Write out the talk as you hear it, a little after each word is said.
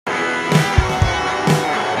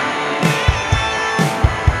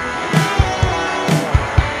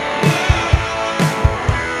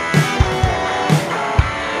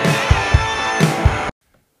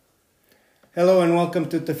Hello and welcome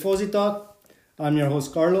to Tifosi Talk. I'm your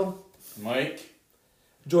host Carlo. Mike.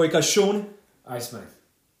 Joey Cashun. Iceman.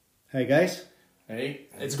 Hey guys. Hey.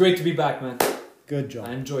 It's great to be back, man. Good job.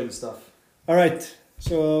 I enjoy the stuff. All right.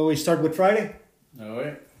 So we start with Friday. All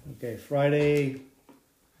right. Okay, Friday.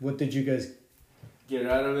 What did you guys? Get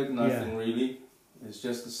out of it. Nothing really. It's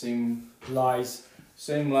just the same Lies.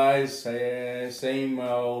 lies, same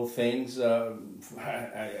old things.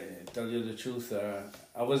 I tell you the truth.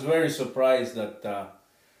 I was very surprised at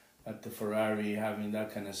the Ferrari having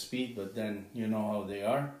that kind of speed, but then you know how they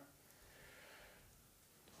are.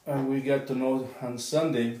 And we got to know on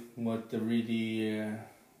Sunday what the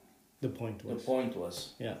point was. the point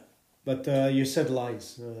was. Yeah, but you said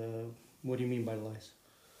lies. What do you mean by lies?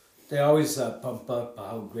 They always pump up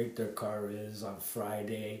how great their car is on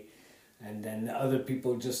Friday, and then other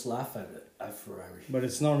people just laugh at it, at Ferrari. But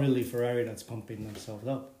it's not really Ferrari that's pumping themselves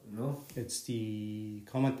up. No? It's the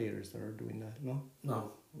commentators that are doing that. No.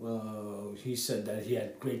 No. He said that he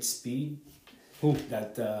had great speed. Who?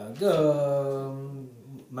 That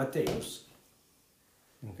Mateus.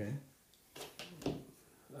 Okay.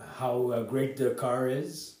 How great their car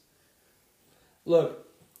is. Look,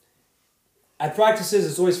 at practices,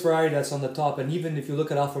 it's always Ferrari that's on the top, and even if you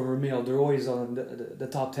look at Alfa Romeo, they're always on the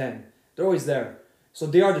top 10. They're always there. So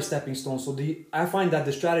they are the stepping stones. So I find that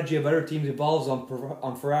the strategy of other teams evolves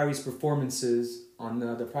on Ferrari's performances on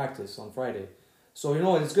the practice on Friday. So,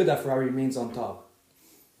 it's good that Ferrari remains on top.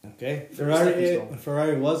 Okay. Stepping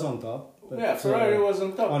Ferrari was on top. But, Yeah, Ferrari was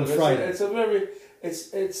on top. on but Friday.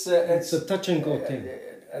 It's It's a touch and go thing.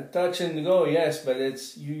 A touch and go, yes, but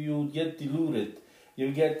it's you get deluded.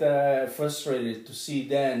 You get frustrated to see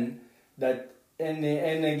then that in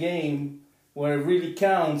the game where it really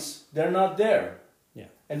counts, they're not there. Yeah.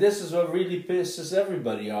 And this is what really pisses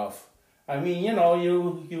everybody off. I mean,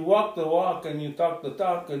 you walk the walk and you talk the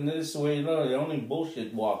talk, and this way, the only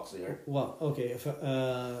bullshit walks here. Well, okay. If,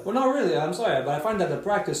 Well, not really. I'm sorry, but I find that the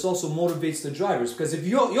practice also motivates the drivers, because if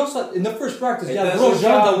you also in the first practice, It you have doesn't Grosjean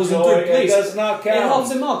that count, was in Joey. third place. It does not count. It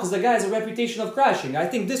helps him out because the guy has a reputation of crashing. I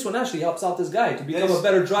think this one actually helps out this guy to become This- a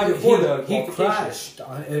better driver for the He qualification. crashed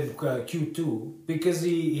in Q2 because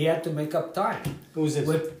he had to make up time. who's this?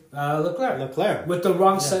 With Leclerc. Leclerc. With the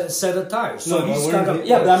wrong set of tires. So No, but he's wouldn't got a he-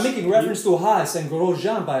 Yeah, but I'm making reference to Haas and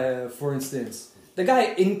Grosjean, for instance. The guy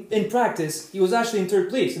in practice, he was actually in third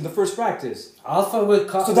place in the first practice. Alpha was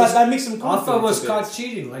caught. So that makes him confident. Alpha was a bit. caught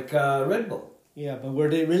cheating, like Red Bull. Yeah, but were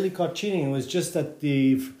they really caught cheating? It was just that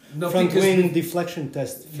the No, front because wing the- deflection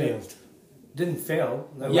test failed. Didn't fail.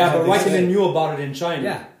 That Yeah, was but what they Raikkonen said. knew about it in China.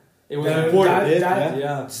 Yeah, It was The- important. that-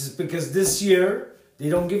 Yeah. This is because this year they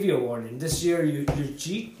don't give you a warning. This year you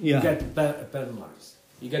cheat, Yeah. you get penalized.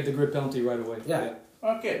 You get the grid penalty right away. Yeah.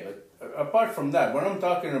 Okay, but apart from that, what I'm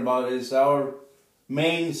talking about is our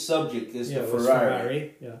main subject is Yeah, the it was Ferrari.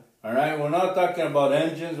 Yeah. All right, we're not talking about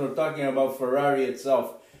engines. We're talking about Ferrari itself,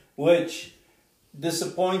 which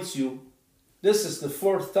disappoints you. This is the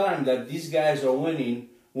fourth time that these guys are winning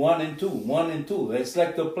 1 and 2. It's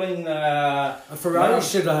like they're playing. Ferrari now-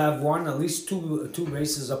 should have won at least two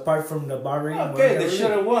races apart from the Bahrain. Okay, where they were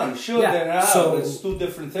should have won. Should Yeah, and now so- it's two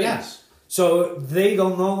different things. Yeah. So they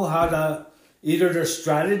don't know how to. Either their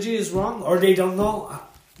strategy is wrong, or they don't know.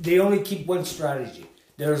 They only keep one strategy.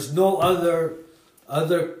 There's no other.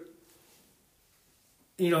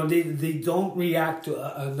 They don't react to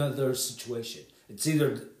another situation. It's either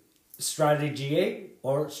strategy A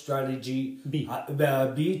or strategy B.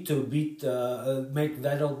 B to beat make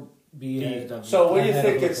Vettel be. So what do you ahead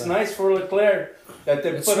think? of It's Leclerc. nice for Leclerc that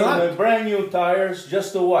they It's put on not. the brand new tires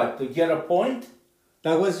just to what? To get a point?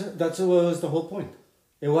 That's what was the whole point.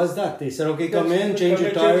 It was that they said, okay, come in, change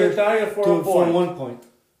your Come in, tire for a for point. 1 point,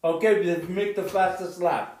 Okay, they make the fastest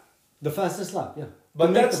lap. the fastest lap. Yeah, But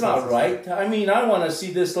To make that's the not fastest right. I mean, I want to see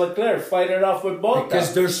this Leclerc fight it off with both.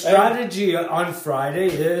 Because their strategy on Friday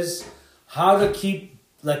is how to keep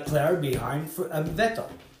Leclerc behind Vettel.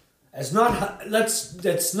 It's not.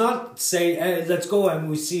 Let's not say let's go and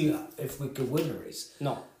we see if we could win the race.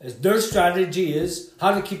 No. Their strategy is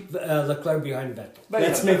how to keep Leclerc behind Vettel. But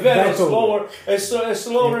Let's yeah, make Vettel Vettel slower. It's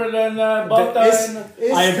slower than Bottas.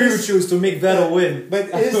 I agree with you. Is to make Vettel win. But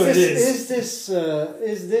That's what it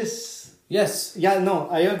is this? Yes. Yeah, no,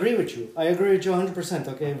 I agree with you. I agree with you 100%.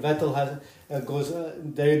 Okay, Vettel has goes.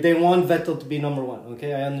 They want Vettel to be number 1.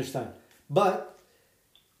 Okay, I understand. But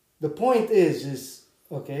the point is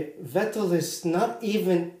okay. Vettel is not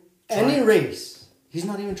even any race. He's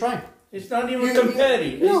not even trying. It's not even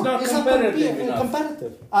competitive. He's not competitive enough.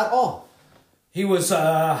 competitive at all. He was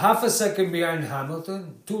half a second behind Hamilton.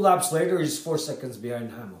 2 laps later, he's 4 seconds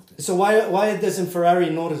behind Hamilton. So why doesn't Ferrari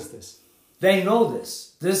notice this? They know this.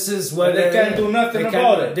 This is what But they can't do nothing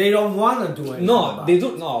about it. They don't want to do anything. No, about they it.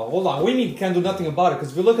 don't. No, hold on. We mean can't do nothing about it?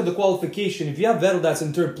 Because if you look at the qualification, if you have Vettel that's in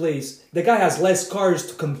third place, the guy has less cars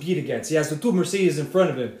to compete against. He has the two Mercedes in front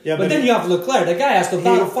of him. Yeah, but but then you have Leclerc. The guy has to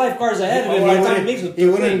battle 5 cars ahead of him by the time he makes it. He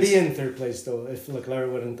wouldn't be in third place though if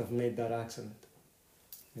Leclerc wouldn't have made that accident.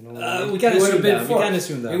 You know what I mean? We can't He would assume have been that. We fourth. can't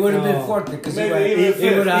assume that. He would have been No. fourth because Maybe he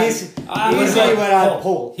even would have. Easily would have had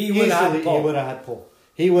pole. He would have had pole. He would have had pole.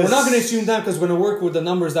 He was. We're not going to assume that because we're going to work with the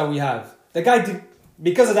numbers that we have. The guy did,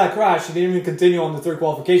 because of that crash, he didn't even continue on the third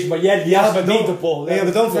qualification, but yet he has but made don't- the pole. Yeah,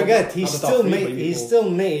 but don't forget, he Not the top still three, made but he he pole. still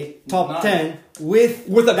made top Nine. 10 with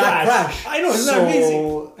a that crash. I know, isn't that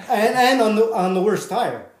amazing? And on the worst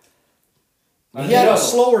tire. And He had a Vettel.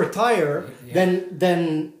 slower tire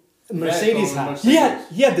than Mercedes Vettel and had.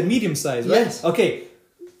 He had the medium size, right? Yes. Okay.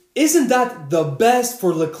 Isn't that the best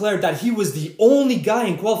for Leclerc that he was the only guy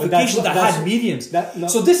in qualification that that's- had mediums? no.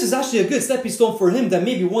 So this is actually a good stepping stone for him that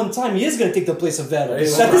maybe one time he is going to take the place of Vettel.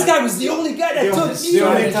 It's That this right. guy was the only guy that The took only- The the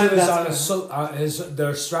only mediums. time strategy that's was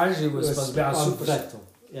their strategy was supposed to be on super Vettel.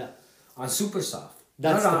 Yeah. on super soft.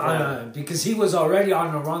 That's Not the on, problem. because he was already on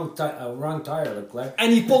the wrong tire, Leclerc.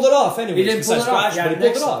 And he pulled it off anyway. He didn't pull it off. Crash, but he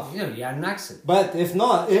pulled it off. Yeah, he had an accident. But if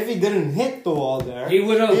not, if he didn't hit the wall there, He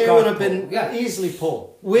would have he got would have been pole. Yeah. easily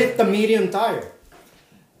pulled with the medium tire.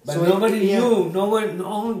 But So nobody yeah.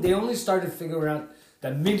 knew. They only started figuring out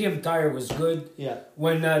that medium tire was good Yeah.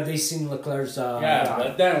 when they seen Leclerc's Yeah, tire.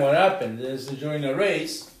 but then what happened is during the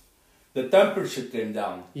race, the temperature came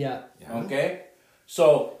down. Yeah. Okay, so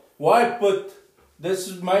why put this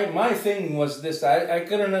is my thing was this. I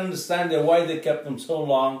couldn't understand it, why they kept them so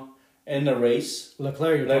long in the race.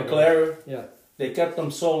 Leclerc. you're talking Leclerc, about. Yeah. they kept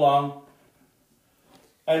them so long,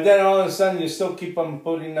 and then all of a sudden you still keep them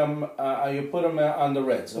putting them. You put them on the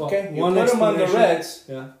reds. Okay, Well, you one put them on the explanation- reds.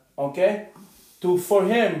 Yeah. Okay, for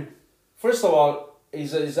him, first of all,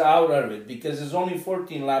 he's out of it because there's only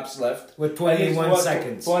 14 laps left. With And he's 21 what,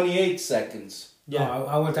 seconds. 28 seconds. Yeah. No,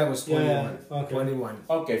 I went that was Yeah, 21. yeah, okay. 21.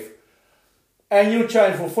 Okay. And you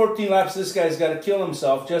try for 14 laps, this guy's got to kill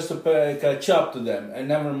himself just to catch up to them, and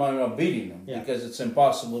never mind about beating them, Yeah. because it's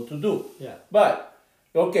impossible to do. Yeah. But,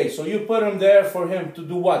 okay, so you put him there for him to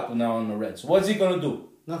do what now on the Reds? What's he going to do?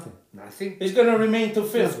 Nothing. Nothing. He's going to remain to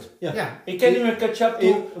fifth. Yeah. Yeah. He can't even catch up to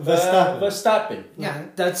Verstappen. Yeah,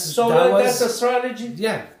 that's So was that's a strategy?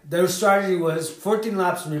 yeah. Their strategy was 14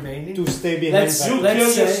 laps remaining. To stay behind. Let's You Vettel. Let's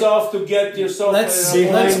kill say- yourself to get yourself... Let's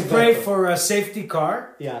behind let's Vettel. pray for a safety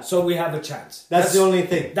car. Yeah. So we have a chance. That's the only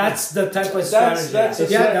thing. That's the type of That's- strategy. that's a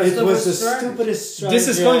yeah, that's it the was the strategy. stupidest strategy. This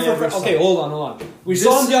is going I for... ever saw. Okay, hold on. We This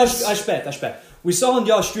saw in the... is- Aspect. We saw in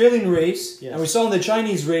the Australian race, Yes. and we saw in the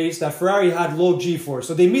Chinese race that Ferrari had low G-force.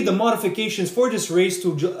 So they made the modifications for this race to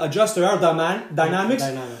adjust their aerodynamics. Dynamics.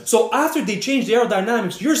 So after they changed the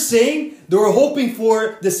aerodynamics, you're saying they were hoping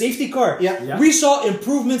for the safety car. Yeah. Yeah. We saw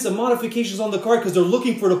improvements and modifications on the car because they're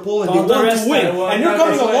looking for the pole and Paul they want Di to win. Resta, And you're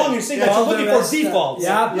coming well, along and you're saying that Paul you're looking Di for Resta. defaults.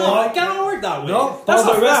 Yeah, No, no. it cannot work that way. No, That's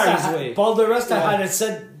Paul not Di Resta Ferrari's had- way. Paul Di Resta Yeah. had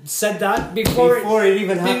said that before it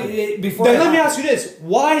even happened. Before Then it let me happened. ask you this: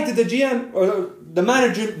 why did the GM or the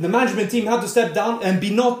management team have to step down and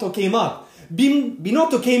Binotto came up?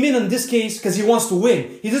 Binotto came in this case because he wants to win.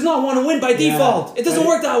 He does not want to win by default. It doesn't but-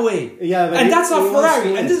 work that way. Yeah, but and he- that's not he wants to Ferrari.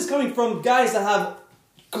 win. And this is coming from guys that have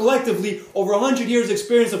collectively over 100 years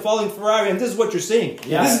experience of following Ferrari, and this is what you're saying.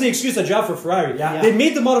 Yeah. This is the excuse that you have for Ferrari. Yeah. They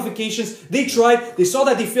made the modifications, they tried, they saw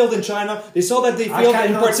that they failed in China, they saw that they I failed in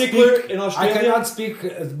cannot particular speak- in Australia. I cannot speak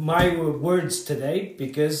my words today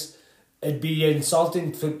because it'd be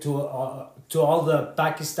insulting to all the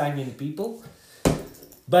Pakistani people.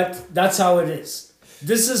 But that's how it is.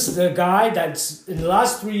 This is the guy that's in the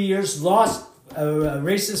last 3 years lost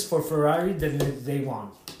races for Ferrari that they won.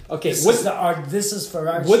 Okay, This is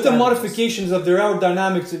Ferrari. with the modifications of their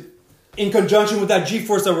aerodynamics in conjunction with that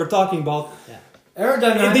G-force that we're talking about,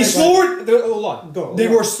 Aerodynamics. hold on. Go. They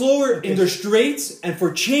were slower in their straights, and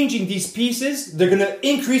for changing these pieces, they're gonna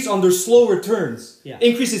increase on their slower turns. Yeah.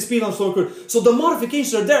 Increase the speed on slower turns. So the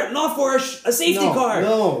modifications are there, not for a safety car.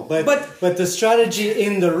 No, But- but the strategy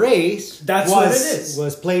in the race That's was, what it is.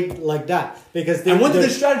 was played like that because they, And when did the-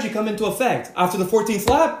 the strategy come into effect? After the 14th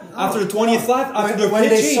lap? After the 20th lap? After the when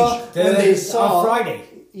pit they change? saw when they saw on Friday.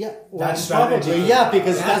 Yeah, That probably strategy.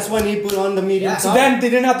 because Yeah. that's when he put on the medium. Yeah. So tire. then they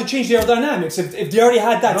didn't have to change the aerodynamics if they already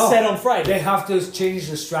had that No, set on Friday. They have to change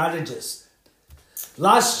the strategist.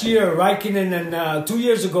 Last year, Raikkonen and 2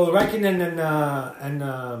 years ago, Raikkonen and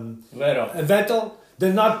Vettel. Vettel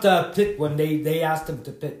did not pit when they asked him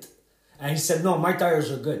to pit, and he said, "No, my tires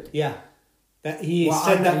are good." Yeah, That he Well,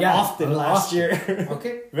 said that yeah, often last year.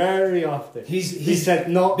 Okay. Very often. He He said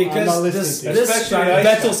no. because I'm not listening this- to you. this Especially guy-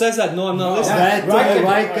 Vettel says that. No, I'm not listening. That, Raikkonen-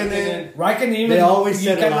 Raikkonen. Raikkonen even They always you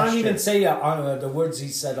said it cannot last even year. say the words he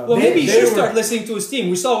said on Well, They- maybe he they should were- start listening to his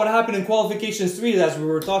team. We saw what happened in qualifications 3, as we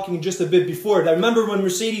were talking just a bit before. I remember when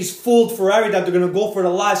Mercedes fooled Ferrari that they're going to go for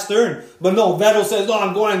the last turn. But no, Vettel says, no,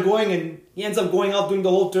 I'm going, and he ends up going out doing the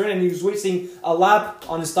whole turn, and he was wasting a lap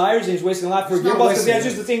on his tires, and he's wasting a lap for He's not gearbox, because he wasting has it.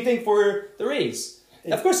 just the same thing for the race.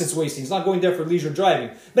 Of course it's wasting. He's not going there for leisure driving.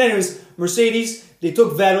 But anyways, Mercedes, they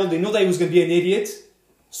took Vettel. They know that he was going to be an idiot,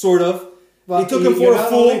 sort of. But they took him you're for a not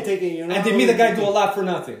fool, only taking- you're not and they made the only guy do a taking- lap for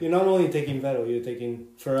nothing. You're not only taking Vettel, you're taking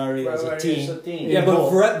Ferrari as a Ferrari team. as a team. Yeah, but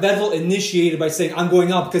Involved. Vettel initiated by saying, I'm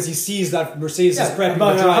going up, because he sees that Mercedes is prepping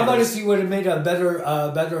but the how about drivers. if he would have made a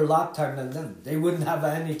better lap time than them? They wouldn't have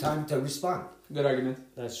any time to respond. Good argument.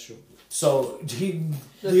 That's true. So he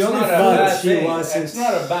It's the only not a fault bad he thing. wasn't- It's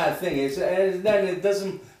not a bad thing. It's then it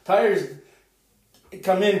doesn't. Tires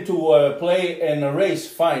come into play in a race.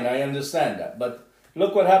 Fine, I understand that. But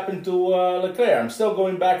look what happened to Leclerc. I'm still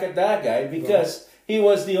going back at that guy because he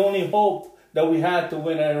was the only hope that we had to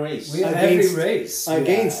win a race. we have Against- every race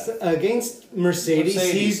Against Mercedes,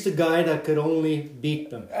 Mercedes. he's the guy that could only beat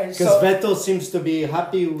them. And Because so- Vettel seems to be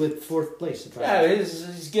happy with fourth place. Yeah, apparently.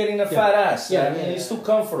 he's getting a fat ass. Yeah, I mean, yeah, he's yeah. too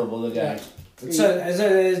comfortable, the guy.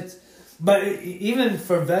 but even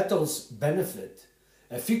for Vettel's benefit,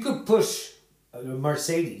 if you could push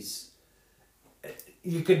Mercedes,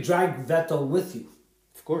 you could drag Vettel with you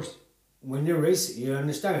Of course. when you're racing. You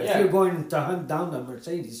understand? If Yeah. you're going to hunt down the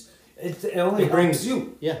Mercedes, it only It brings- helps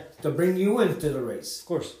you Yeah, to bring you into the race. of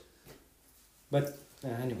course. But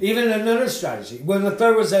anyway. Even another strategy. When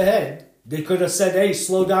Leclerc was ahead, they could have said, "Hey,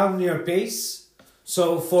 slow down your pace." So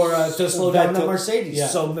for to slow down the Vettel- Mercedes, yeah.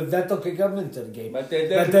 so Vettel could come into the game. But they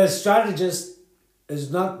But the strategist is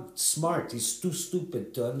not smart. He's too stupid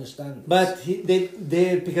to understand. But they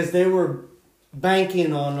because they were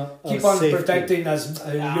banking on Keep on safety. protecting as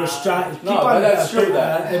your strategy. No, but that's true,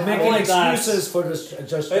 that. making I like that. excuses for the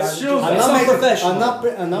strategy. true. I'm That's not, not making, professional. I'm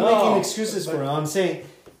not No, making excuses for it. I'm saying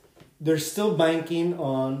they're still banking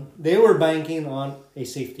on. They were banking on a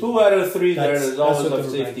safety. 2 out of 3 there That's- is that's always what a they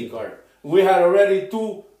were safety banking. car. We had already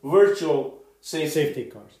 2 virtual safety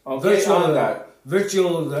cars. Okay, Virtual, on that.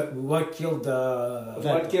 virtual. What killed?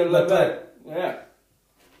 What killed Leclerc. Leclerc? Yeah.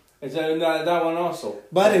 It's that one also.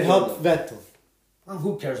 But it helped Vettel. Well,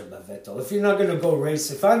 who cares about Vettel? If you're not going to go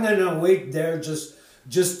race, if I'm going to wait there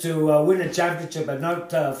just to win a championship and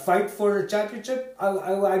not fight for the championship, I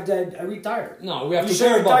retire. No, we have You to should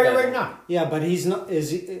care about retire that. right now. Yeah, but he's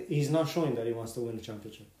not showing that he wants to win the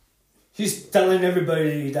championship. He's telling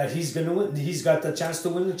everybody that he's going to win. He's got the chance to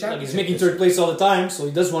win the championship. He's making third place all the time, so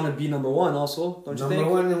he does want to be number 1 also, don't you Number think?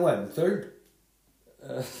 1 and what? Third?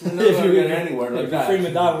 You're not gonna get anywhere like If you frame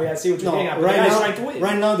it that. that way, I see what you're No, getting at. But right the guy's now, trying to win.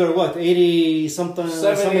 right now they're what 80 something,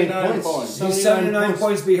 79 points. points. He's 79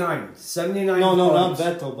 points behind. 79 No, not points.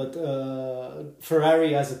 Vettel, but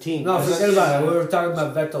Ferrari as a team. No, forget about it. We were talking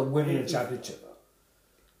about Vettel winning a championship.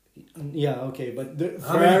 Yeah, okay, but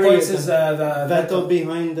How many points is Vettel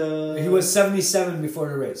behind? He was 77 before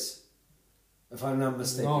the race, if I'm not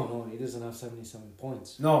mistaken. No, he doesn't have 77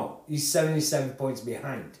 points. No, he's 77 points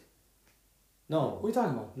behind. No, What are you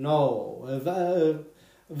talking about? no.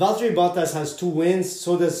 Valtteri Bottas has 2 wins.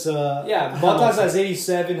 So does Yeah, Bottas has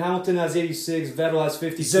 87, Hamilton has 86, Vettel has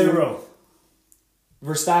 52. 0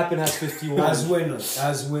 Verstappen has 51. as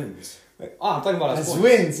wins. I'm talking about As points.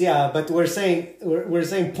 wins, yeah, but we're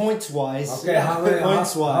saying points wise. Okay, how many-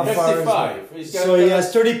 points how wise? far is 55. He's got So he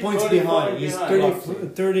has 30 points 30 behind. points He's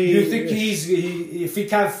behind. 30. You think if he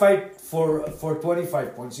can't fight for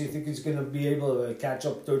 25 points, you think he's going to be able to catch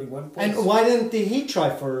up 31 points? And why didn't he try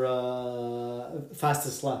for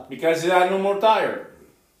fastest lap? Because he had no more tire.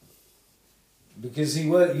 Because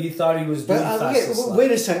he thought he was doing But fastest lap.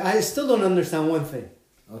 wait a second. I still don't understand one thing.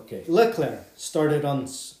 Okay. Leclerc started on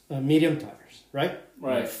medium tires, right?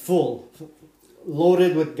 Right. Full,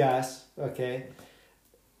 loaded with gas. Okay.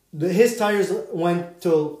 His tires went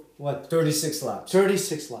till what? 36 laps.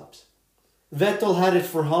 36 laps. Vettel had it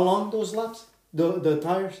for how long? Those laps? The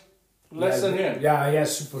tires? Less than him. Yeah, he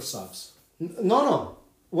has super softs. No.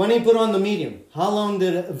 When he put on the medium, how long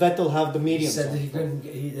did Vettel have the He medium? said on?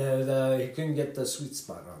 that he couldn't get the sweet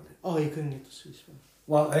spot on it. Oh, he couldn't get the sweet spot.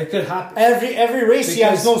 Well, it could happen. Every race he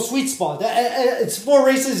has Because- no sweet spot. It's 4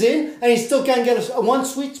 races in and he still can't get one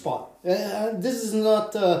sweet spot. This is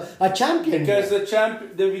not a champion. Because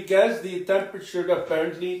because the temperature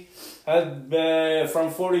apparently had from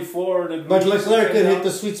 44 degrees. But Leclerc to can down. hit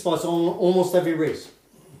the sweet spots on almost every race.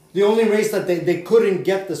 The only race that they couldn't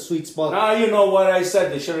get the sweet spot. Now you know what I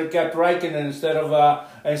said. They should have kept Raikkonen instead of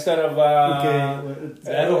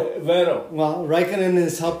Vettel. Well, Raikkonen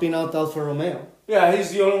is helping out Alfa Romeo. Yeah,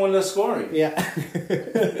 he's the only one that's scoring. Yeah.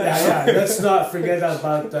 Yeah. Let's not forget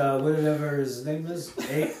about whatever his name is,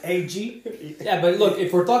 AG. Yeah, but look,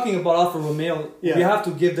 if we're talking about Alfa Romeo, Yeah. we have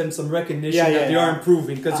to give them some recognition Yeah, that they yeah. are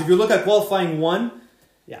improving. Because if you look at qualifying 1,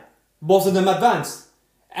 Yeah. both of them advanced.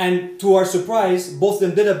 And to our surprise, both of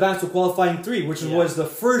them did advance to qualifying 3, which Yeah. was the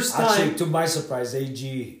first time. Actually, to my surprise,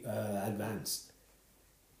 AG advanced.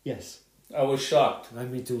 Yes. I was shocked.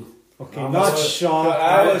 Me too. Okay, I not was- shocked.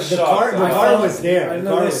 I was the shocked. car, the car was there. I The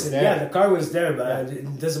know, car was listen, there. yeah, the car was there, but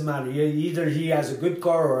it doesn't matter. Either he has a good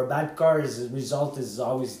car or a bad car. His result is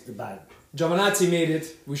always the bad. Giovinazzi made it.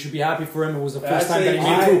 We should be happy for him. It was the first That's time that he it.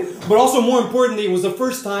 made it through. But also, more importantly, it was the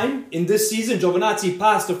first time in this season Giovinazzi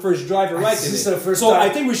passed the first driver right. This is the first so time- I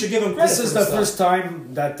think we should give him credit. This is for the stuff. first time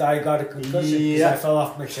that I got a concussion because Yeah. I fell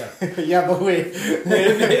off my chair. Yeah, but wait.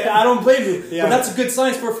 I don't blame you. Yeah. But that's a good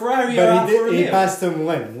sign for Ferrari. or But Alfa he Romeo. passed him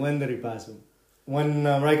when? When did he pass him? When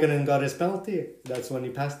Raikkonen got his penalty, that's when he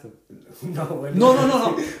passed him. No, No.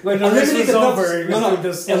 When the race was over, he No, went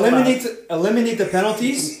through the slow eliminate the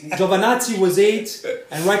penalties. Giovinazzi was 8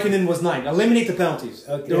 and Raikkonen was 9. Eliminate the penalties.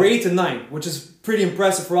 Okay. They were 8 and 9, which is pretty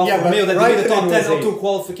impressive for Alfa Yeah, but Romeo that they made the top Raikkonen 10 was up to 8.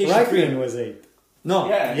 qualification Raikkonen 3. was 8. No.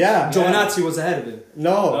 Yeah. Giovinazzi was ahead of him.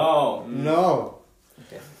 No. No.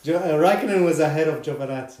 Raikkonen was ahead of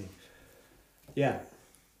Giovinazzi. Yeah.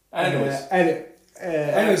 Anyways.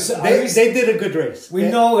 Anyways, at they, least- they did a good race. We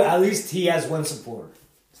know at least he has one supporter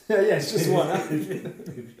Yeah, it's just one.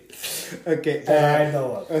 Okay. that I know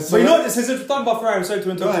of. But you know what? Since we're talking about Ferrari, I'm sorry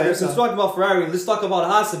to interrupt. Go ahead, Since we're talking about Ferrari, let's talk about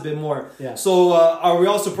Haas a bit more. Yeah. So, are we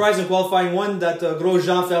all surprised in qualifying 1 that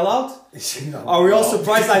Grosjean fell out? No. Are we all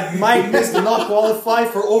surprised that Mike missed did not qualify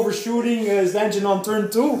for overshooting his engine on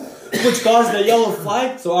turn 2, which caused the yellow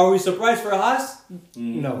flag? So, are we surprised for Haas?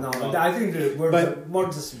 No. No, I think that we're But- more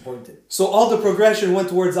disappointed. So, all the progression went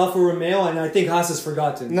towards Alfa Romeo, and I think Haas has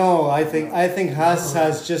forgotten. No, I think Haas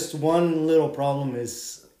has just one little problem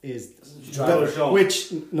is Grosjean.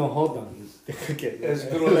 which no, hold on. Okay, It's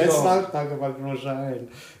Grosjean. let's not talk about Grosjean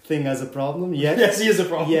and thing as a problem yet. Yes, he is a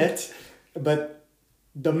problem. Yet, but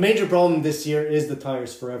the major problem this year is the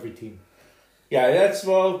tires for every team. Yeah, that's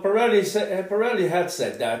well. Pirelli had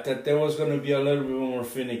said that there was going to be a little bit more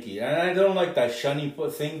finicky, and I don't like that shiny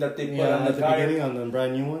thing that they put on at the the tire. beginning on the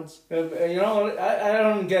brand new ones. You know, I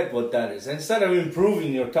don't get what that is. Instead of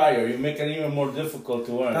improving your tire, you make it even more difficult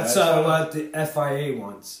to run. That's what the FIA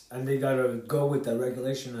wants, and they gotta go with the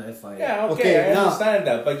regulation of FIA. Yeah, okay, Okay, I now- understand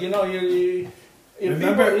that, but you know, if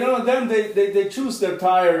Remember- people, you know, them they choose their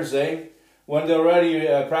tires, when they're already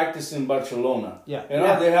practicing in Barcelona. Yeah. You know,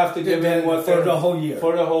 Yeah. they have to give in what for they're- the whole year.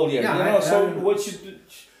 For the whole year. Yeah, you know, so I- what you do,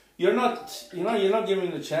 you're not giving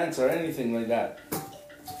the chance or anything like that.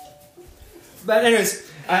 But anyways,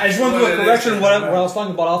 I just want to do a correction what I was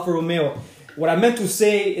talking about Alfa Romeo. What I meant to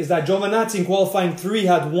say is that Giovinazzi in qualifying 3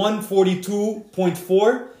 had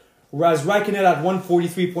 142.4, whereas Raikkonen had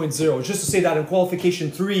 143.0. Just to say that in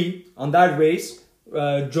qualification 3 on that race,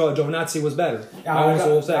 Giovinazzi was better. Yeah, I was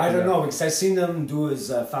all second I don't there. know because I seen them do his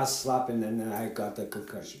fast slap and then I got the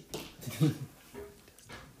concussion.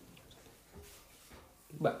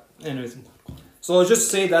 But anyways, so just to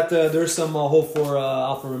say that there's some hope for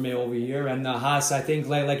Alfa Romeo over here, and Haas. I think,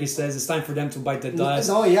 like he says, it's time for them to bite the dust.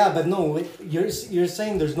 No, yeah, but no, wait, you're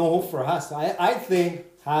saying there's no hope for Haas. I think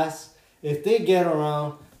Haas, if they get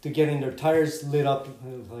around to getting their tires lit up,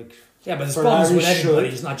 like Yeah, but there's Ferrari problems with everybody.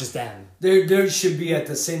 should. It's not just them. They should be at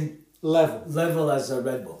the same level, as a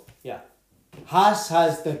Red Bull. yeah, Haas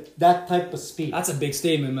has that type of speed. That's a big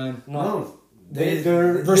statement, man. No, They-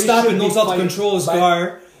 they're- they Verstappen should knows be how to fighting- control his But-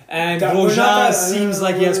 car, and That- we're not Grosjean that- seems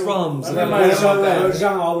like he has problems. Well,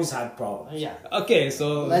 Grosjean always had problems. Yeah, Okay,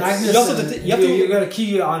 so Let's- you also have to, you got to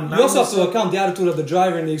key on. you also have to Magnussen. account the attitude of the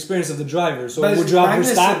driver and the experience of the driver. So But would you have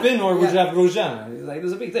Magnussen- Verstappen or would you yeah. have Grosjean? It's like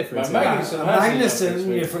there's a big difference. But Yeah, Magnussen has Magnussen, enough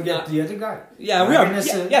you experience. forget the other guy. we are.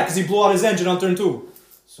 Magnussen- Yeah, because he blew out his engine on turn 2.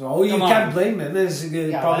 So you Come can't on. blame him. It's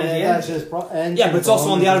yeah, probably the that's engine. just engine Yeah, but it's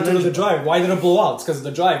also on the problem, attitude of the engine driver. Why did it blow out? It's because of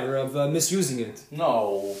the driver of misusing it.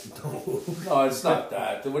 No, it's not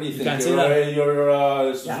that. What do you think? can't say You're, that. you're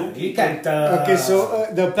Yeah, Suzuki. you can't. Okay, so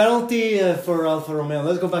the penalty for Alfa Romeo.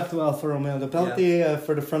 Let's go back to Alfa Romeo. The penalty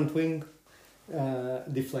for the front wing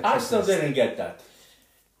deflection. I still test. didn't get that.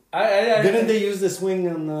 I Didn't they use this wing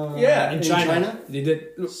on? Yeah, In China, they did.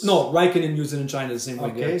 No, Raikkonen used it in China the same way.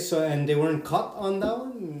 Okay, Yeah. so and they weren't caught on that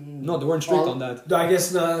one. No, they weren't strict on that. I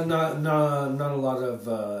guess not a lot of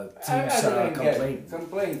teams complain.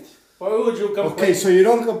 complaint. Why would you complain? Okay, so you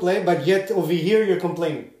don't complain, but yet over here you're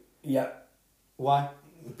complaining. Yeah. Why?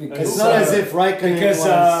 Because It's not as if Raikkonen because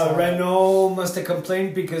was... Renault must have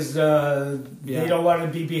complained because they don't want to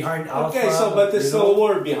be behind Alpha. Okay, so but they you still know?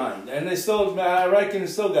 were behind, and they still Raikkonen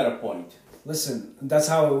still got a point. Listen, that's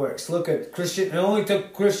how it works. Look at Christian. It only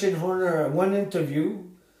took Christian Horner one interview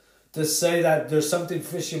to say that there's something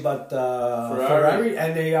fishy about Ferrari,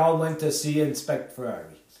 and they all went to inspect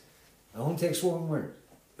Ferrari. It only takes one word.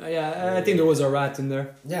 Yeah, I think there was a rat in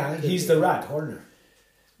there. Yeah, he's the rat, Horner.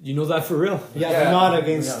 You know that for real? Yeah, Yeah. but not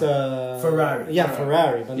against... Ferrari. Yeah,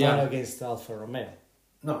 Ferrari, but Yeah. not against Alfa Romeo.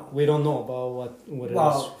 No. We don't know about what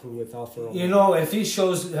Well, it is with Alfa Romeo. You know, if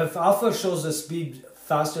Alpha shows the speed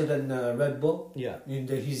faster than Red Bull, Yeah.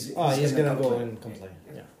 he's gonna go complain. and complain.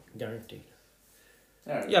 Yeah, guaranteed.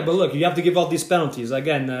 Yeah, but look, you have to give out these penalties.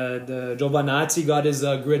 Again, the Giovinazzi got his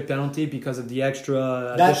grid penalty because of the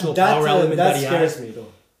extra additional power element that he scares has. me though.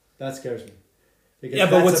 That scares me. Because Yeah,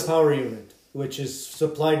 but that's what's- a power unit, which is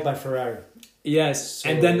supplied by Ferrari. Yes, So-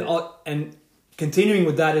 and then and continuing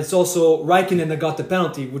with that, it's also Raikkonen that got the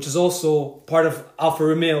penalty, which is also part of Alfa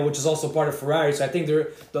Romeo, which is also part of Ferrari. So I think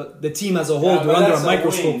the team as a whole, Yeah, they're but under a that's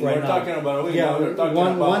microscope wing. right We're now. talking about a wing. Yeah, now we're talking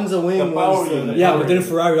about one's a wing, the power one's the- unit. Yeah, but then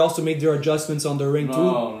Ferrari also made their adjustments on the ring too.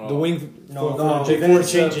 No. The wing No, for they J4's didn't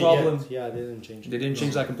change it problem. yet. Yeah, they didn't change it. They didn't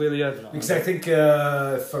change that completely yet. Because I think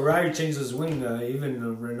Ferrari changes wing, even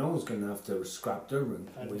Renault's gonna have to scrap their wing.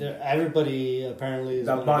 Everybody apparently is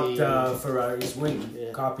That gonna bought be... Ferrari's wing,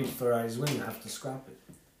 Yeah. copied Ferrari's wing, have to scrap it.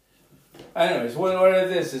 Anyways, what it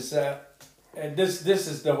is this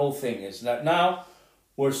is the whole thing. Is that now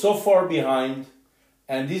we're so far behind,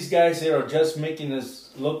 and these guys here are just making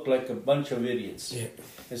us look like a bunch of idiots. Yeah.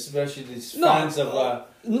 Especially these No, fans of.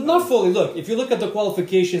 Not fully. Look, if you look at the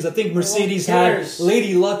qualifications, I think Mercedes had cares?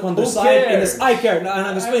 Lady Luck on their Who side. And cares? I care, and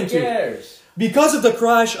I'm explaining to Who you. cares? Because of the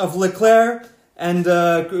crash of Leclerc and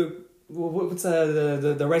what's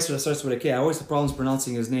the racer that starts with a K? I always have problems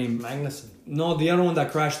pronouncing his name. Magnussen. No, the other one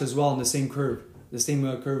that crashed as well in the same curve,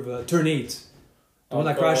 curve, turn 8. The one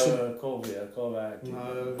that crashed.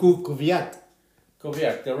 Kvyat.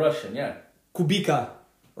 Kvyat, the Russian, yeah. Kubica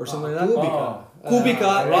or something like that. Kubica.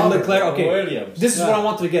 Kubica and Robert Leclerc. Okay, Williams. this is what Yeah. I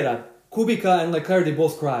wanted to get at. Kubica and Leclerc, they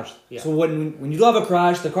both crashed. Yeah. So when you do have a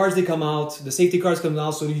crash, the cars they come out, the safety cars come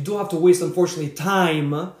out, so you do have to waste, unfortunately,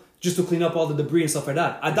 time just to clean up all the debris and stuff like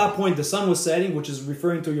that. At that point, the sun was setting, which is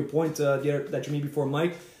referring to your point that you made before,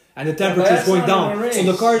 Mike, and the temperature is that's going not in down. a race. So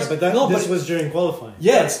the cars, Yeah, but no, this was during qualifying.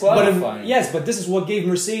 yes, That's but qualifying. but this is what gave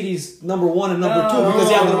Mercedes number 1 and number 2 because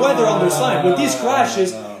you have the weather on their side. With these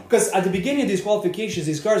crashes, because at the beginning of these qualifications,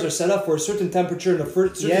 these cars are set up for a certain temperature and a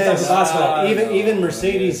certain type Yes, of asphalt. even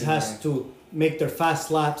Mercedes has to make their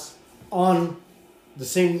fast laps on the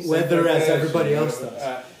same weather as everybody else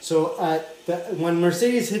does. So when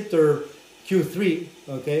Mercedes hit their Q3,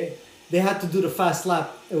 okay, they had to do the fast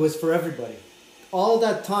lap. It was for everybody. All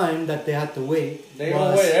that time that they had to wait, They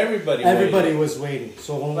don't wait, everybody waited. was waiting.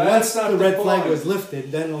 So But once that's not the the red flag point. was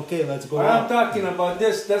lifted, then okay, let's go What I'm on. talking about,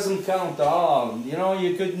 this doesn't count at all. You know,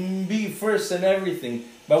 you could be first in everything,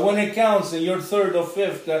 but when it counts and you're third or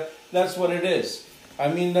fifth, that's what it is. I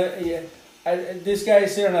mean, this guy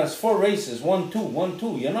is here and has 4 races, 1, 2, 1,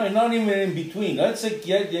 2. You know, not even in between. Let's say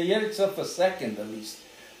get yourself a second at least.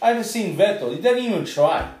 I haven't seen Vettel. He didn't even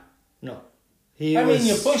try. No, I mean,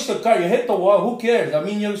 you push the car, you hit the wall. Who cares? I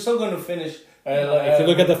mean, you're still going to finish. If you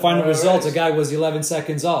look at the final results, the race. guy was 11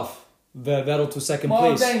 seconds off Vettel to second Well,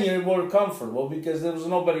 place. then you were comfortable because there was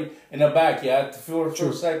nobody in the back. You had 4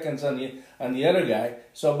 seconds on the other guy.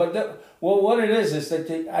 So, but what it is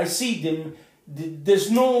that I see them. There's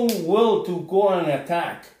no will to go on an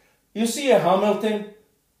attack. You see a Hamilton.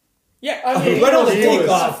 Yeah, I mean, right on the he was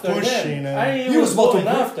takeoff. pushing, He was about to going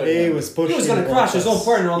after He him. was pushing. He was going to crash his own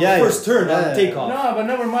partner on Yeah, the first turn on the takeoff. No, but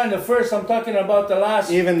never mind the first. I'm talking about the last.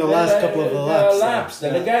 Even the last couple of the laps, yeah.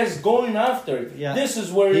 The guy's going after it. Yeah. This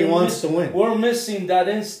is where He wants to win. We're missing that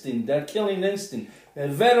instinct, that killing instinct.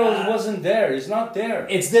 Vettel wasn't there. He's not there.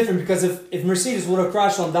 It's different because if Mercedes would have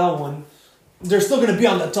crashed on that one, they're still going to be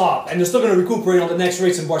on the top and they're still going to recuperate on the next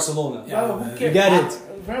race in Barcelona. Well, who You cares? get it.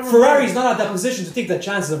 Ferrari's not at that position to take the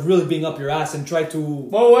chances of really being up your ass and try to.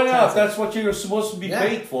 Well, why not? That's what you're supposed to be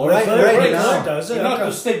paid for. Right now. You're not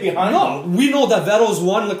to stay behind No, them. we know that Vettel's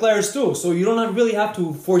 1, Leclerc's 2, so you don't really have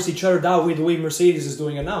to force each other that way the way Mercedes is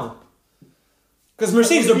doing it now. Because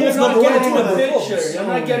Mercedes are both You're not number 1 and 2 getting number a picture. 4. You're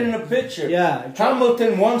not getting a picture. Yeah.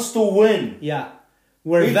 Hamilton wants to win. Yeah.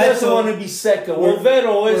 Where He doesn't want to be second. Well,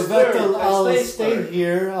 Vettel is third. I'll Stays stay third.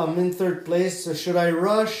 here. I'm in third place. So should I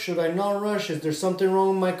rush? Should I not rush? Is there something wrong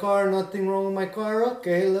with my car? Nothing wrong with my car?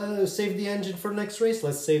 Okay, let's save the engine for next race.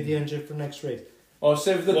 Let's save the engine for next race. or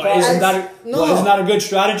save the Well, car. No. isn't that a good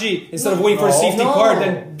strategy? Instead of waiting for a safety No. car,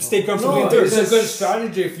 then stay comfortably No, in third. It's a good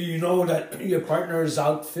strategy if you know that your partner is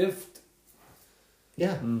out fifth.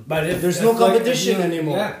 Yeah. But if There's if, no like, competition if you-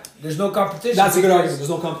 anymore. Yeah, there's no competition. That's a good because- argument. There's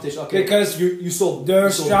no competition. Okay. Because you sold. Their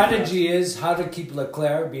You sold strategy is how to keep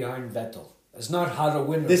Leclerc behind Vettel. It's not how to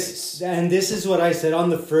win a race. This is what I said on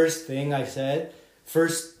the first thing. I said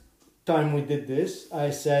first time we did this. I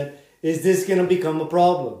said, is this gonna become a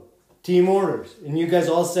problem? Team orders, and you guys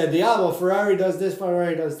all said, yeah, well, Ferrari does this,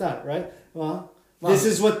 Ferrari does that, right? Well, this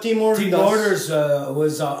is what team orders. Team does. orders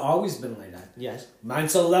was always been like that. Yes.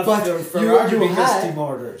 Mansell left But Ferrari you because had- team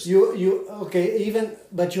orders.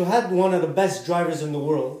 But you had one of the best drivers in the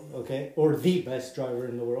world, okay, or the best driver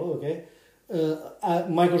in the world, okay,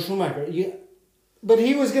 Michael Schumacher. But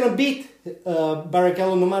he was gonna beat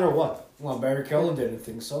Barrichello no matter what. Well, Barrichello didn't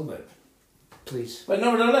think so, but Please. But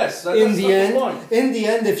nevertheless, that's In not the the end, point.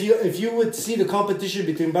 if you would see the competition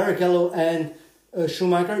between Barrichello and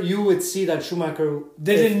Schumacher, you would see that Schumacher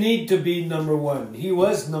didn't need to be number one. He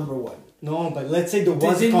was number one. No, but let's say there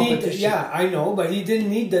was Didn't need, competition. yeah, I know, but he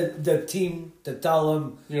didn't need the team to tell him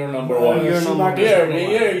You're number Uh, one. you're number Schumacher's Here, number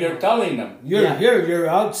one. here, you're telling them. You're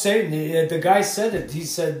out saying the guy said it. He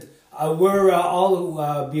said we're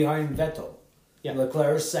all behind Vettel. Yeah.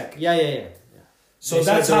 Leclerc is second. Yeah. So They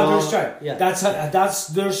that's said how they're their all- strategy. yeah. That's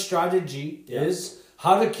their strategy Yeah. is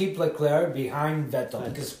how to keep Leclerc behind Vettel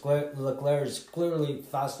because Leclerc is clearly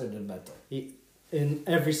faster than Vettel. In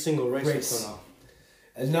every single race. Race. up to now.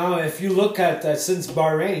 And now, if you look at since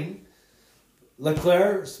Bahrain,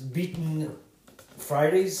 Leclerc's beaten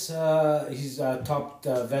Fridays. He's topped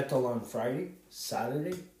Vettel on Friday,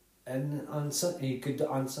 Saturday, and on Sunday. He could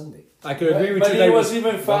on Sunday. I could agree with But you. he that was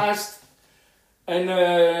even fast in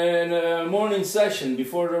a morning session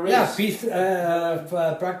before the race.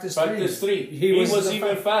 Yeah, practice three. He was the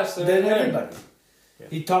even faster than than him. everybody.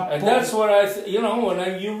 He topped. And pole. that's what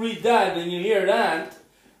when you read that and you hear that,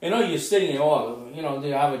 you're thinking, they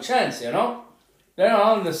have a chance, Then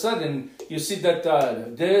all of a sudden, you see that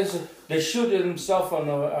they shoot himself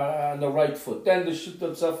on the right foot, then they shoot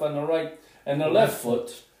themselves on the right and the left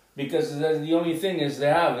foot, because the only thing is they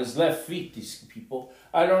have is left feet, these people.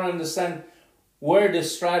 I don't understand where the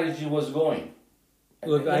strategy was going.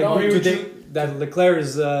 Look, I agree with you that Leclerc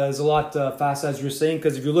is a lot faster, as you're saying,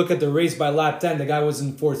 because if you look at the race by lap 10, the guy was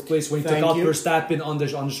in 4th place when he Thank took out you. Verstappen on the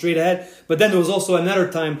straight ahead. But then there was also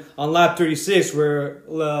another time on lap 36 where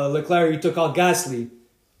Leclerc he took out Gasly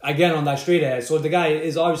again on that straight ahead. So the guy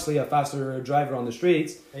is obviously a faster driver on the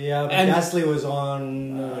straights. Yeah, but And- Gasly was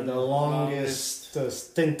on the longest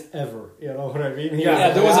stint ever. You know what I mean? He Yeah,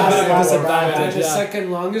 there was a bit of a disadvantage. And the yeah.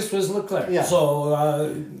 second longest was Leclerc. Yeah. So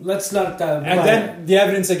let's not. And then the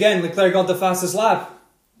evidence again, Leclerc got the fastest lap.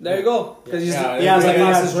 There you go. Because he's Yeah, he has the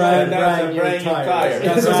yeah, fastest Brian, driver. That's Brian, a you're brand new tired. tire.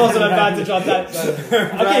 Yes, there's also an advantage on that.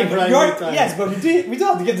 Okay, Brian, you're, you're tired. yes, but we do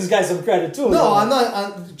have to give this guy some credit too. No, I'm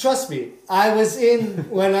not. Trust me. I was in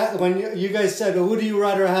when you guys said, "Who do you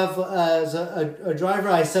rather have as a driver?"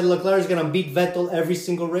 I said Leclerc is gonna beat Vettel every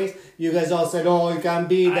single race. You guys all said, "Oh, he can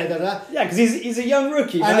beat." Da, da, da. Yeah, because he's a young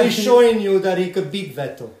rookie. And man. he's showing you that he could beat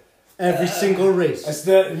Vettel every single race. It's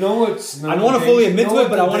the it's. I don't want to fully admit to it,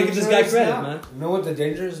 but I want to give this guy danger is credit, now? man. You know what the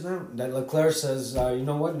danger is now? That Leclerc says, you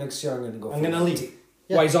know what? Next year I'm going to go. I'm for gonna the leave. team.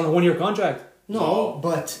 Yeah. Why he's on a 1-year contract? No,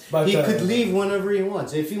 but he could leave whenever he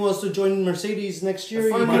wants. If he wants to join Mercedes next year, For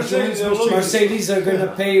he can join Mercedes, they'll look- Mercedes are going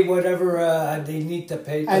to pay whatever they need to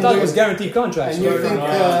pay. I And thought it they- was guaranteed contracts. And you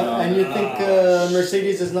right? think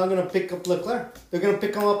Mercedes is not gonna pick up Leclerc? They're gonna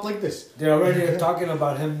pick him up like this. They're already talking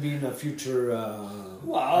about him being a future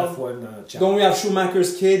Wow. F1 champion. Don't we have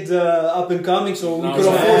Schumacher's kid up and coming, so we No, could he's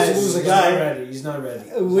afford not. to lose a He's not guy. ready. He's not ready.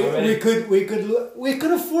 We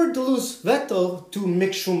could afford to lose Vettel to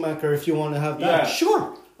Mick Schumacher if you want to have that. Yeah.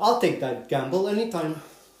 Sure, I'll take that gamble anytime.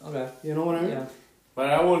 Okay. You know what I mean? Yeah. But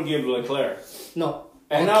I won't give Leclerc. No.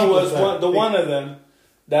 And I'll I keep was Leclerc. one of them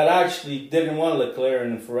that actually didn't want Leclerc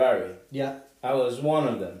in the Ferrari. Yeah. I was one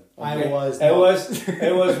of them. I was It not.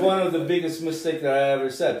 it was one of the biggest mistakes that I ever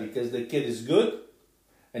said, because the kid is good,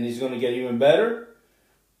 and he's going to get even better.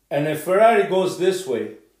 And if Ferrari goes this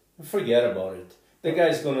way, forget about it. The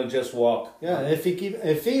guy's going to just walk. Yeah. If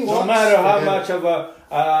he wants, No matter how forget much it. of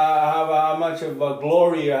how much of a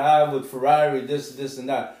glory you have with Ferrari, this and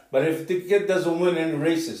that. But if the kid doesn't win any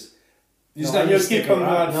races, He's no, not you gonna keep stick him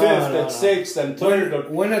around. on No, fifth, no, and no. sixth, and third.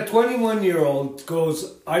 When a 21-year-old goes,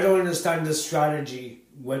 I don't understand the strategy.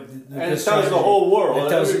 And it tells the whole world. It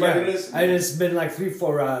tells, Everybody yeah. listens. And it's been like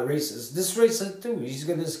 3-4 races. This race too. He's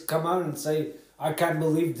gonna come out and say, "I can't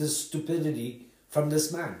believe this stupidity from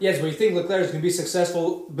this man. Yes, but you think Leclerc is going to be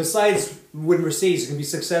successful, besides with Mercedes, he's going to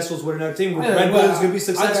be successful with another team, with Red Bull, he's going to be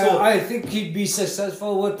successful. I think he'd be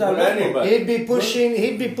successful with With Red Bull. anybody.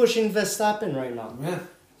 He'd be pushing Verstappen right now. Yeah.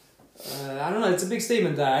 I don't know, it's a big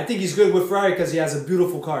statement that. I think he's good with Ferrari because he has a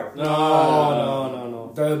beautiful car.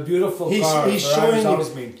 No. The beautiful He's car. he's Ferrari's showing always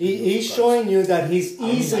you. been He's beautiful showing you that he's I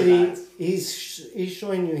mean, easily. like that. He's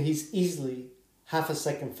showing you he's easily half a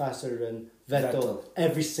second faster than Vettel Vettel.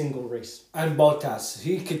 every single race. cars. And Bottas,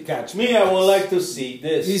 he could catch Me, I would like to see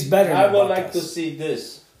this. He's better I than would like Bottas. to see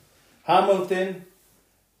this. Hamilton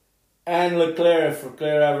and Leclerc, if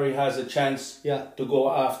Leclerc ever has a chance Yeah. to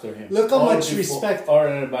go after him. Look how Or much before- respect- Or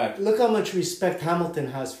in the back. Look how much respect Hamilton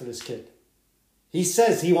has for this kid. He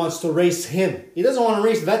says he wants to race him. He doesn't want to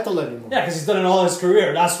race Vettel anymore. Yeah, because he's done it all his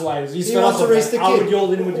career. That's why he's He fed wants up to with race that. the kid. Howard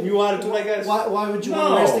Yolden with the new attitude, I guess. Why would you want to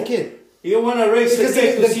No. race the kid? You want to race Because the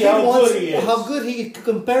kid to see how good he is. how good he can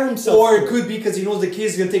compare himself. Or to. it could be because he knows the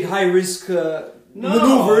kid's going to take high risk No,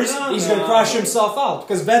 maneuvers. no, He's going to no. crash himself out.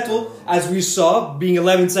 Because Vettel, as we saw, being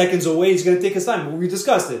 11 seconds away, he's going to take his time. We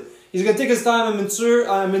discussed it. He's going to take his time. I'm in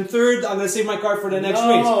third. I'm going to save my car for the next No.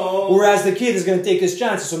 race. Whereas the kid is going to take his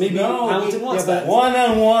chances. So maybe No, Hamilton wants yeah, that. but- One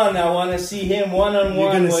on one, I want to see him one on You're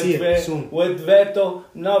one gonna with see it soon. with Vettel.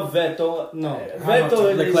 Not Vettel. No. Vettel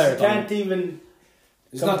Hamilton, Leclerc, can't even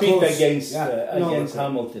He's not compete close. against Yeah. No, against Leclerc.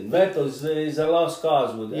 Hamilton. Vettel is a lost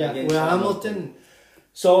cause with Yeah, against with Hamilton.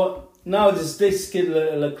 So now this kid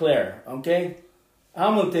Leclerc, okay.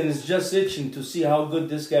 Hamilton is just itching to see how good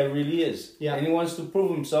this guy really is, Yeah. and he wants to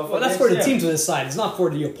prove himself. Well, that's for the against team him. to decide. It's not for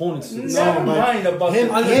the opponents to decide. Never but mind about him,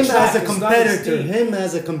 the on the him track, as a it's not his competitor, team. him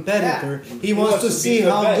as a competitor, he wants to wants to see be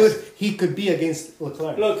the how best. good he could be against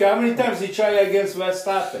Leclerc. Look, how many times he tried against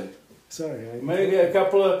Verstappen? Sorry. Maybe a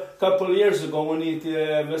couple of years ago when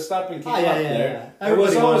Verstappen came Ah, yeah, up yeah, there, yeah. it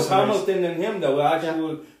was Everybody always wants to race. Hamilton and him that were actually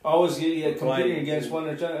would always competing Right. against one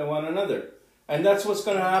another, and that's what's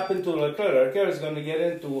going to happen to Leclerc. Leclerc is going to get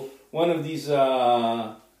into one of these.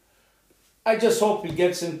 I just hope he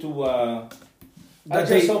gets into. Hope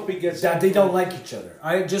he gets that into, they don't like each other.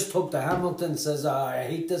 I just hope that Hamilton says, I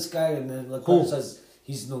hate this guy, and then Leclerc Who? says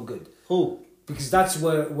he's no good. Who? Because that's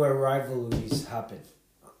where rivalries happen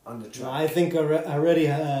on the No, track. I think already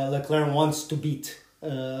Leclerc wants to beat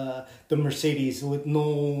the Mercedes with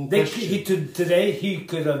no question. Today he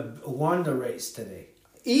could have won the race today.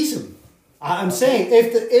 Easily. I'm saying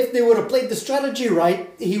if they would have played the strategy right,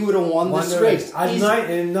 he would have won this race. At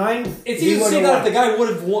Easily. nine, It's he easy to would've say that won. if the guy would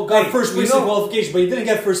have got Hey, first you place know- in qualification, but he didn't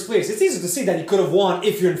get first place. It's easy to say that he could have won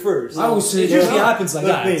if you're in first. I would say it usually that. happens like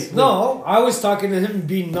Look, that. wait. No, I was talking to him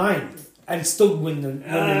being ninth and still winning the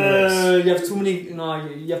race. You have too many.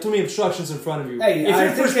 You have too many obstructions in front of you. Hey, if I you're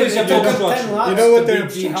in think first place, you it have no took him 10 obstruction. laps You know what to the be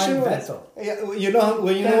obstruction behind was? Vettel. Yeah, you know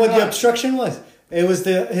Then what the what? obstruction was? It was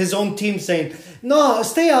his own team saying, "No,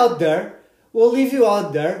 stay out there. We'll leave you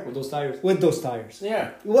out there With those tires. with those tires. Yeah.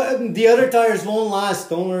 The other tires won't last.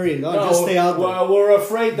 Don't worry. No, just stay out there." We're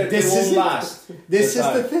afraid that This they won't is it. last. This is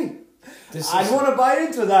the time. thing. I don't want to buy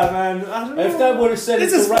into that, man. I don't know. If that would have said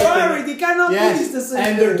This it is to right Ferrari. then- They cannot make these Yes, decisions.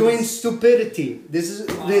 and they're doing stupidity.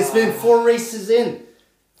 There's been 4 races in,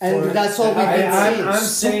 and that's all we've been seeing. I'm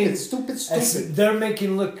saying stupid. As they're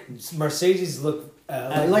making Mercedes look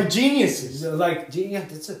Like geniuses. yeah,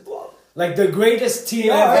 that's it. Like the greatest team They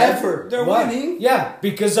are ever. They're What? winning. Yeah,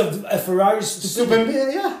 because of Ferrari's stupidity.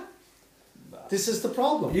 Stupid. Yeah. This is the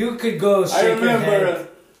problem. You could go I shake your head.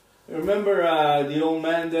 remember the old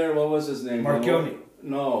man there. What was his name? Marchioni.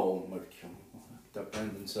 No, Marchioni.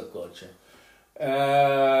 Dependence of culture.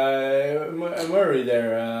 Murray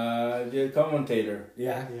there, the commentator,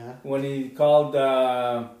 Yeah. Yeah. when he called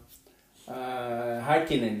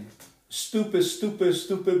Häkkinen,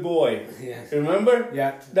 stupid boy. Yeah. Remember?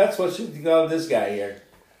 Yeah. That's what you call this guy here.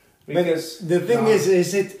 Because The thing No.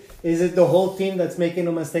 is it the whole team that's making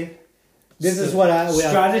a mistake? This is what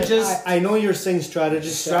Strategist. I know you're saying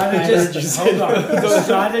strategist. Strategist. Hold on. The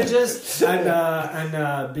strategist and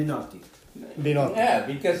Binotto. Binotto. yeah,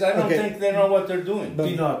 because I don't Okay. think they know what they're doing.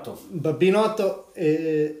 Binotto. But Binotto,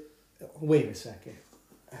 wait a second.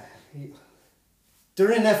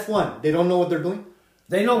 They're in F1. They don't know what they're doing.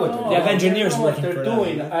 They know what they're They have doing. engineers they know what working they're for them.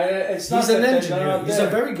 doing. It's not He's an that they're engineer. not He's a there.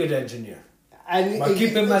 very good engineer. And But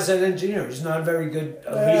keep him as an engineer. He's not very good.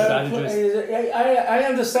 strategist. I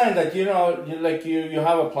understand that you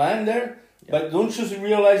have a plan there, but don't you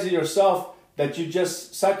realize it yourself that you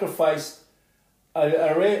just sacrificed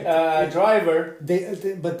a driver?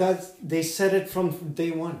 They said it from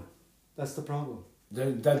day one. That's the problem. They're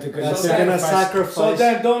They're gonna sacrifice. So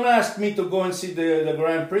then don't ask me to go and see the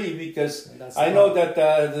Grand Prix because That's I the know problem.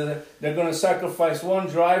 that they're going to sacrifice one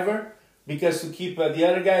driver because to keep the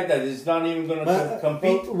other guy that is not even going to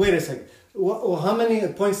compete. Wait a second. How many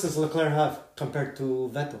points does Leclerc have compared to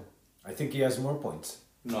Vettel? I think he has more points.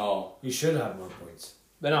 No. He should have more points.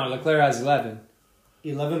 But no, Leclerc has 11.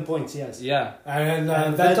 11 points, yes. Yeah. And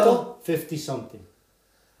And Vettel. 50 something.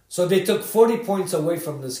 So they took 40 points away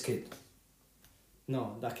from this kid.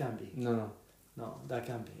 No, that can't be. No. No, that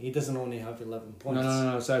can't be. He doesn't only have 11 points.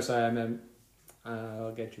 No. Sorry. I meant.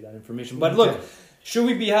 I'll get you that information. But look, should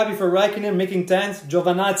we be happy for Raikkonen making 10th,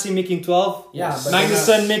 Giovinazzi making 12, Yeah, but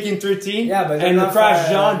Magnussen making 13, Yeah, but they're and not Crash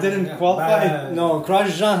far- Jean didn't yeah, qualify? but- No,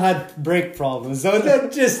 Grosjean had brake problems. So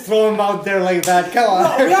don't just throw him out there like that. Come on.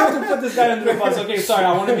 No, we have to put this guy under the bus. Okay, sorry,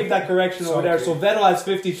 I want to make that correction over there. Okay. So Vettel has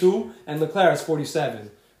 52 and Leclerc has 47.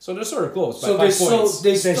 So they're sort of close by So 5 points.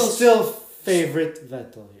 They still favorite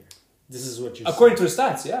Vettel here. This is what you According to his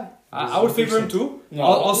stats, yeah. I would favor him too. No.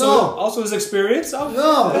 Also his experience. No,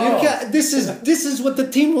 you can't. This is what the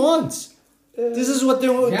team wants. This is what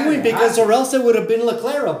they're Yeah, doing because or else it would have been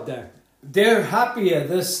Leclerc up there. They're happy at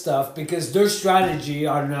this stuff because their strategy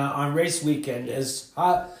on race weekend is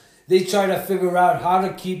how they try to figure out how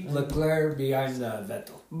to keep Leclerc behind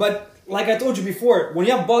Vettel. But like I told you before, when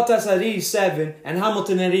you have Bottas at 87 and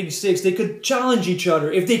Hamilton at 86, they could challenge each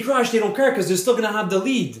other. If they crash, they don't care because they're still going to have the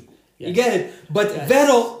lead. You Yes. get it? But Yes.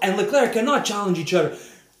 Vettel and Leclerc cannot challenge each other.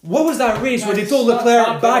 What was that race where they told Let's not Leclerc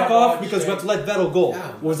talk back about off because we shit. have to let Vettel go?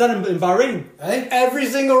 Yeah. Was that in Bahrain? Hey? Every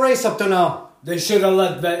single race up to now. They should have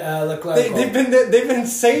let Leclerc go. They've been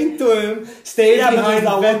saying to him, stay Yeah, but behind there's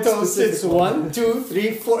that one Vettel specific since 1, 2,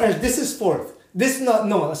 3, 4. And this is fourth. This not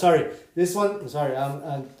no sorry. This one sorry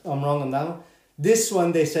I'm wrong on that one. This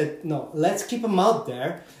one they said no. Let's keep him out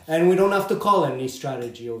there, and we don't have to call any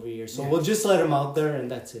strategy over here. So we'll just let him out there, and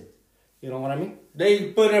that's it. You know what I mean?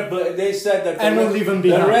 They they said that And we'll leave him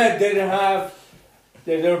behind. the red didn't have.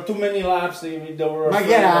 There were too many laps. They were But afraid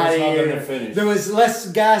get it out was of not here. gonna finish. There was less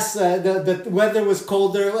gas. The weather was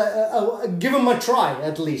colder. Give him a try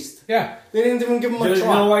at least. Yeah. They didn't even give him a You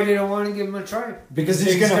try. know why they don't want to give him a try? Because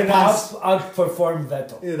he's he's gonna going to pass. outperform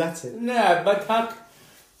Vettel. Yeah, that's it. Yeah, but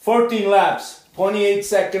 14 laps, 28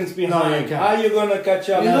 seconds behind. can't. How you gonna catch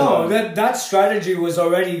up? You know, that strategy was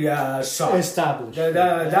already shot. Established.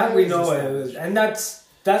 That we know. And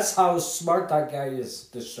that's how smart that guy is,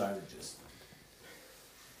 the strategist.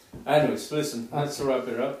 Anyways, listen, let's wrap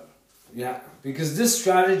it up. Yeah, because this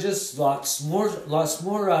strategist lost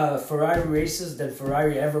more Ferrari races than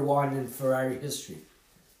Ferrari ever won in Ferrari history.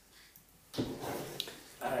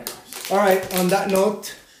 All right. On that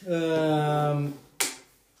note,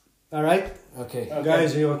 all right, Okay.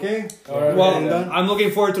 guys, are you okay? All right. Well, And done? I'm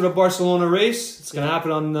looking forward to the Barcelona race. It's going to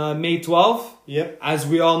happen on May 12th. Yep. As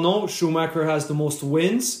we all know, Schumacher has the most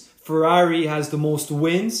wins. Ferrari has the most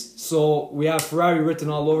wins. So we have Ferrari written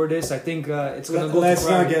all over this. I think it's going to go Let's to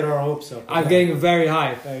Ferrari. not get our hopes up. I'm getting very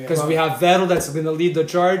high Yeah, yeah. because we have Vettel that's going to lead the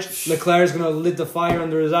charge. Leclerc is going to lit the fire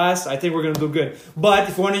under his ass. I think we're going to do good. But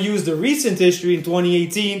if you want to use the recent history in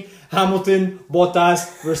 2018, Hamilton,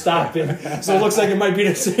 Bottas, Verstappen. So it looks like it might be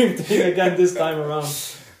the same thing again this time around.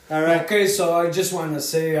 All right. Okay, so I just want to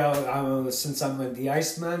say, since I'm the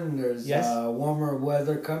Iceman, there's Yes. warmer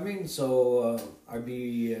weather coming, so I'll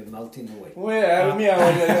be melting away. Well,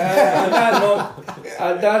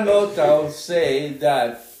 on that note, I'll say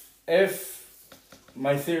that if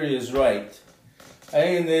my theory is right, I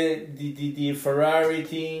think the Ferrari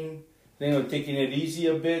team, taking it easy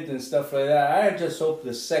a bit and stuff like that. I just hope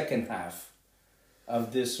the second half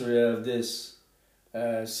of this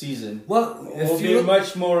season Well, will be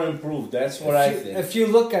much more improved. That's what I think. If you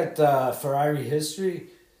look at Ferrari history,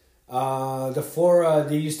 the four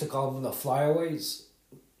they used to call them the flyaways.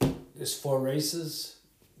 There's 4 races.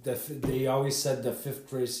 They always said the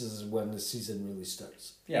 5th race is when the season really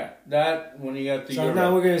starts. Yeah, that when you got the So Euro.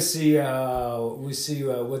 now we're gonna see. We see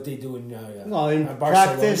what they do in. No, in Barcelona.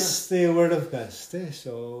 practice they were the best.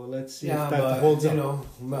 So let's see Yeah, if that but holds you up. know,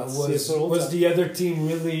 Let's see if it holds was up. the other team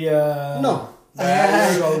really? No.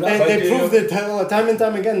 showed up. And But they do proved you- it time and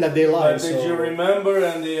time again that they lie. But did you remember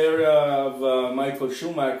in the era of Michael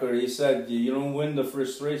Schumacher, he said, you don't win the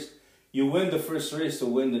first race, you win the first race to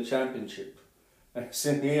win the championship. And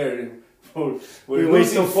sitting here, we're We losing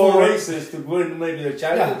wasted 4 4 races to win maybe the Yeah,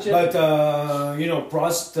 championship. but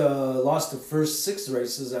Prost lost the first 6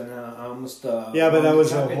 races and almost. Yeah, but won that the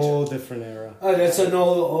was a championship. whole different era. That's an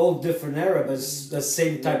old different era, but it's the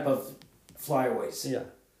same type of flyaways. Yeah.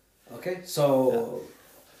 Okay, so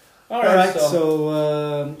All All right. so,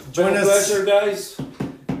 So join been a us. pleasure, guys.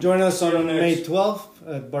 Join us See you on May next. 12th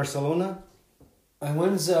at Barcelona and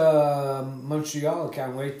when's Montreal? I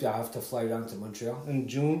can't wait. I have to fly down to Montreal. in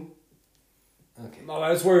June. Okay. No,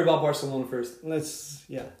 let's worry about Barcelona first. Let's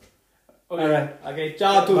All right. Okay.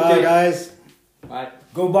 Ciao a tutti. Bye, guys. Bye.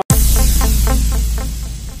 Go buy.